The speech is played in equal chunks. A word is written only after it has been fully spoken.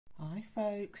Hi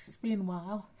folks, it's been a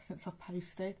while since I've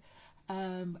posted.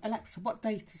 Alexa, what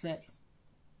date is it?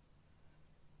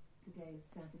 Today is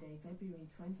Saturday, February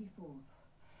 24th.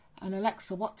 And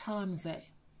Alexa, what time is it?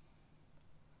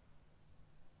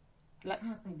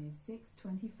 Alexa. Time is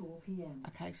 6:24 p.m.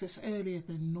 Okay, so it's earlier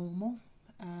than normal.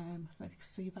 I don't know if you can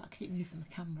see that. I keep moving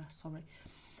the camera, sorry.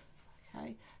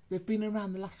 Okay, they've been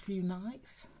around the last few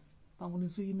nights. I want to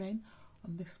zoom in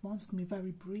on this one. It's going to be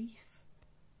very brief.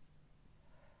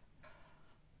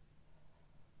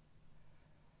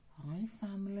 Hi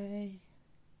family.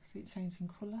 See it changing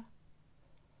colour?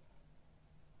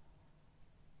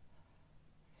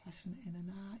 Flashing it in and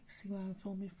out. See where I'm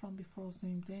filming from before I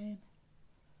zoomed in?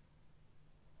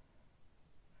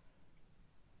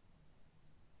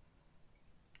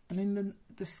 And in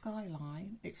the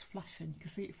skyline, it's flashing. You can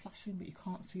see it flashing, but you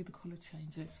can't see the colour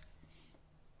changes.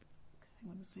 Okay, I'm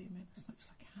going to zoom in as much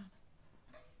as I can.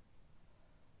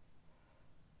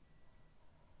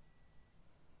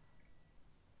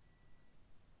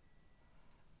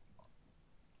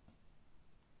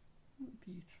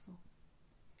 Beautiful.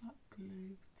 That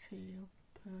blue, teal,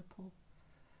 purple.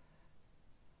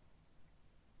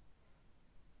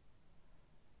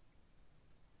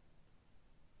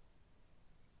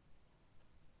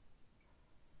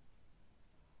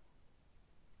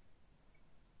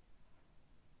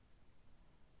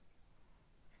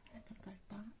 I'm going to go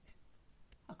back.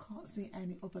 I can't see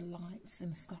any other lights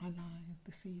in the skyline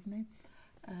this evening,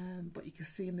 but you can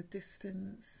see in the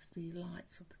distance the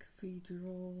lights of the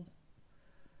cathedral,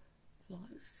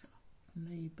 lights of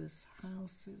neighbours'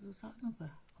 houses. Was that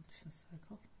another function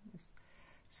circle? Let's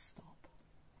stop.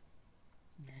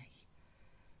 Nay.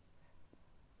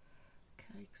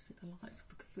 Okay, you can see the lights of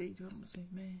the cathedral. I'm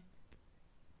zooming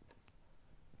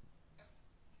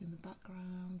in the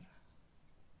background.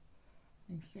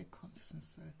 You can see a consciousness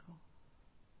circle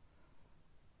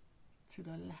to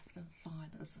the left hand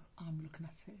side as I'm looking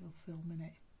at it or filming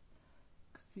it.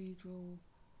 Cathedral.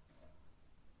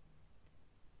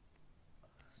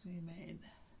 Zoom in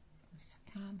as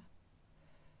I can.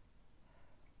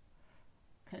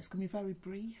 Okay, it's going to be very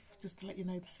brief, just to let you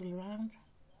know they're still around.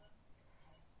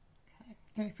 Okay,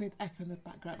 don't know if we echo in the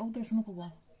background. Oh, there's another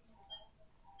one.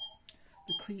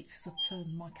 The creatures have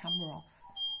turned my camera off.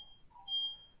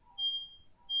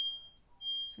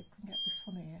 See if we can get this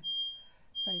one here.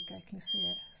 There you go, can you see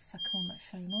it? Second one that's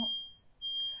shown up.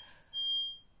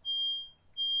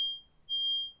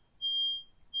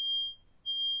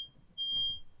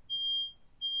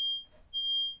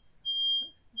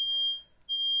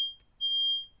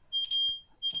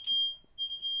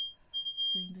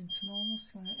 Zoomed into normal,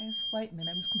 see where it is. Wait a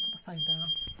minute, I'm just going to put the phone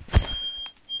down.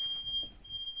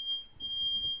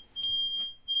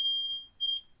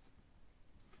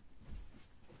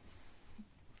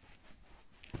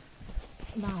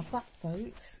 Now that,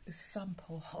 folks, is a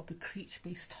sample of the Creature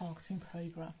Beast targeting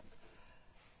programme.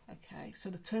 Okay, so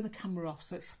they turn the camera off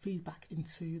so it's feedback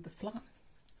into the flat.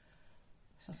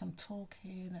 So as I'm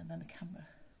talking and then the camera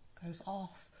goes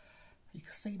off, you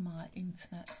can see my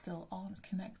internet still on,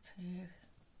 connected.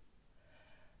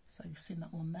 So you've seen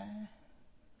that one there.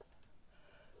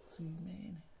 Zoom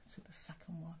in to the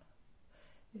second one.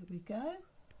 Here we go.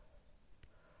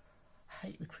 I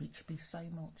hate the Creature Beast so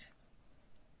much.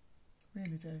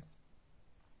 Really do. And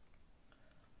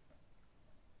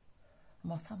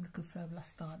my family confirmed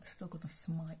last night they're still going to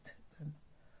smite them.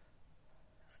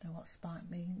 If you know what smite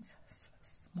means,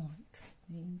 smite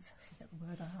means, so get the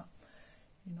word out.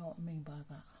 You know what I mean by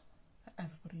that.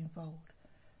 Everybody involved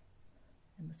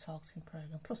in the targeting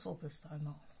programme, plus others that are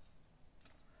not.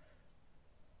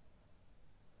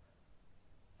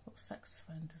 But sex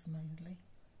offenders mainly.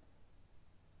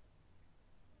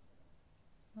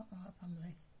 Not right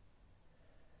family.